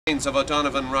of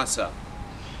O'Donovan Rossa,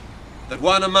 that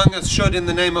one among us should, in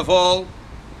the name of all,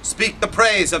 speak the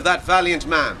praise of that valiant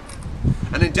man,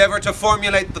 and endeavour to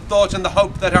formulate the thought and the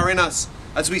hope that are in us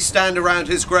as we stand around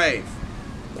his grave.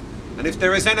 And if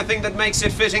there is anything that makes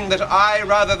it fitting that I,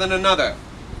 rather than another,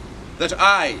 that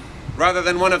I, rather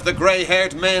than one of the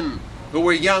grey-haired men who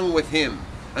were young with him,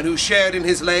 and who shared in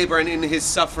his labour and in his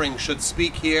suffering, should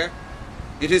speak here,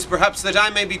 it is perhaps that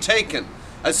I may be taken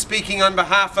as speaking on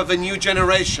behalf of a new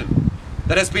generation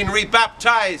that has been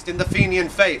re-baptised in the Fenian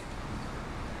faith,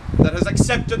 that has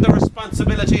accepted the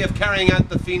responsibility of carrying out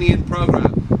the Fenian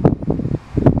programme.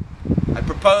 I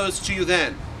propose to you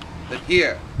then that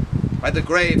here, by the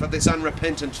grave of this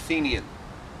unrepentant Fenian,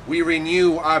 we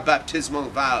renew our baptismal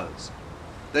vows,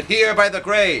 that here by the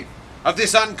grave of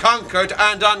this unconquered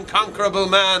and unconquerable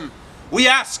man, we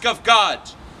ask of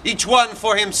God, each one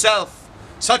for himself,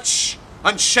 such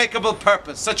unshakeable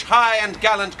purpose, such high and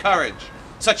gallant courage,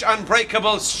 such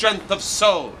unbreakable strength of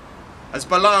soul as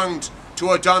belonged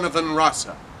to O'Donovan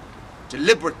Rossa.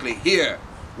 Deliberately here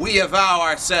we avow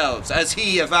ourselves, as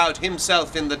he avowed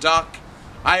himself in the dock,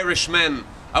 Irishmen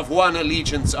of one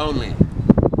allegiance only.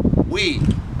 We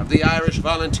of the Irish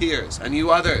volunteers, and you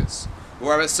others who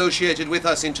are associated with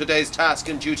us in today's task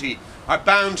and duty, are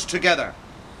bound together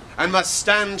and must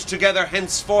stand together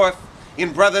henceforth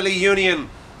in brotherly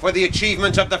union for the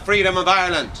achievement of the freedom of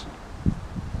Ireland.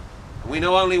 We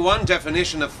know only one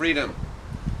definition of freedom.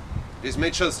 It is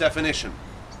Mitchell's definition.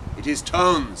 It is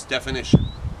Tone's definition.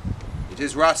 It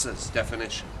is Rossa's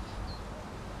definition.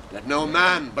 Let no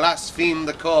man blaspheme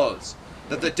the cause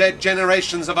that the dead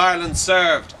generations of Ireland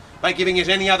served by giving it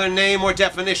any other name or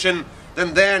definition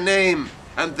than their name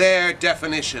and their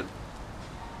definition.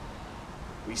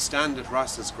 We stand at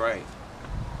Rossa's grave,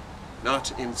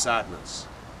 not in sadness,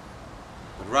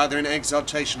 but rather in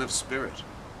exaltation of spirit,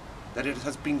 that it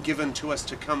has been given to us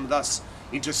to come thus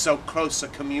into so close a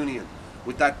communion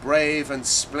with that brave and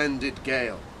splendid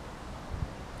Gael.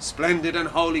 Splendid and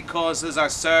holy causes are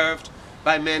served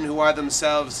by men who are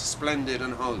themselves splendid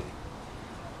and holy.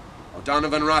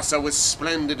 O'Donovan Rossa was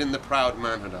splendid in the proud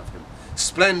manhood of him,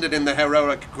 splendid in the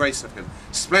heroic grace of him,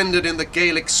 splendid in the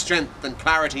Gaelic strength and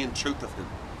clarity and truth of him.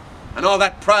 And all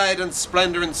that pride and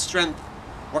splendour and strength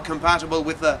were compatible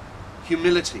with the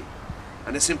humility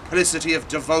and a simplicity of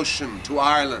devotion to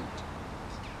Ireland,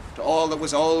 to all that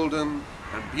was olden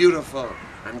and beautiful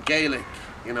and Gaelic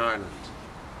in Ireland.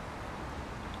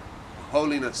 The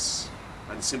holiness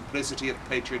and simplicity of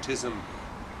patriotism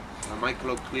of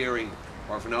Michael O'Cleary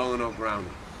or of Owen O'Brien.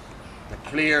 The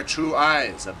clear, true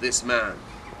eyes of this man,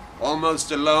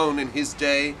 almost alone in his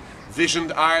day,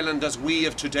 visioned Ireland as we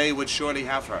of today would surely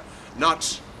have her,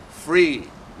 not free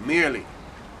merely,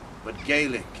 but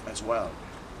Gaelic as well.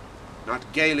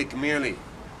 Not Gaelic merely,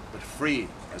 but free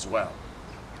as well.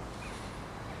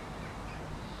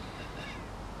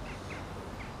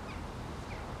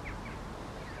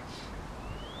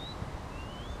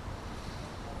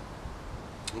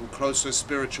 In closer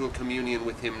spiritual communion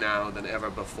with him now than ever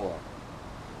before.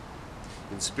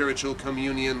 In spiritual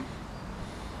communion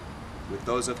with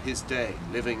those of his day,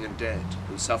 living and dead,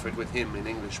 who suffered with him in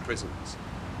English prisons.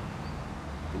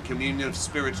 In communion of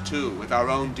spirit, too, with our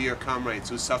own dear comrades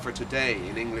who suffer today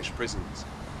in English prisons,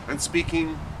 and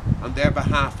speaking on their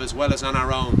behalf as well as on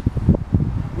our own,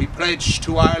 we pledge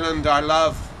to Ireland our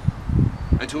love,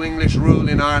 and to English rule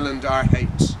in Ireland our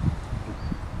hate.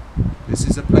 This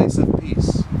is a place of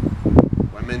peace,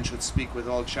 where men should speak with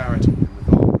all charity and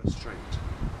with all restraint.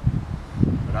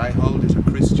 But I hold it a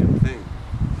Christian thing,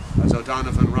 as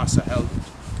O'Donovan Rossa held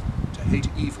it, to hate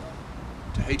evil,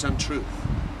 to hate untruth,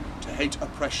 to hate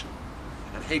oppression,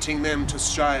 and hating them to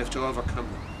strive to overcome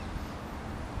them.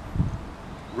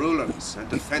 Rulers and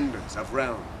defenders of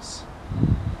realms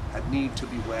had need to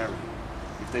be wary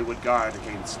if they would guard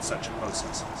against such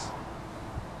processes.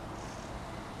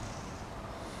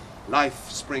 Life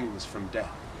springs from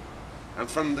death, and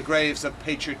from the graves of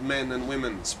patriot men and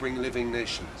women spring living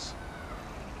nations.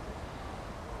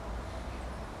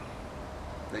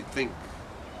 They think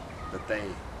that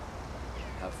they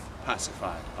have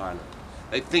pacified Ireland.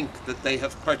 They think that they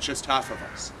have purchased half of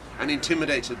us and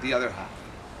intimidated the other half.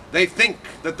 They think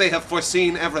that they have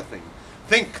foreseen everything,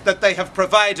 think that they have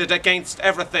provided against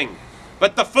everything.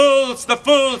 But the fools, the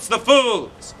fools, the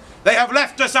fools! They have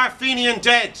left us our Fenian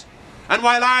dead, and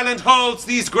while Ireland holds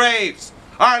these graves,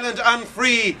 Ireland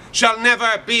unfree shall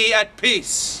never be at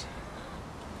peace.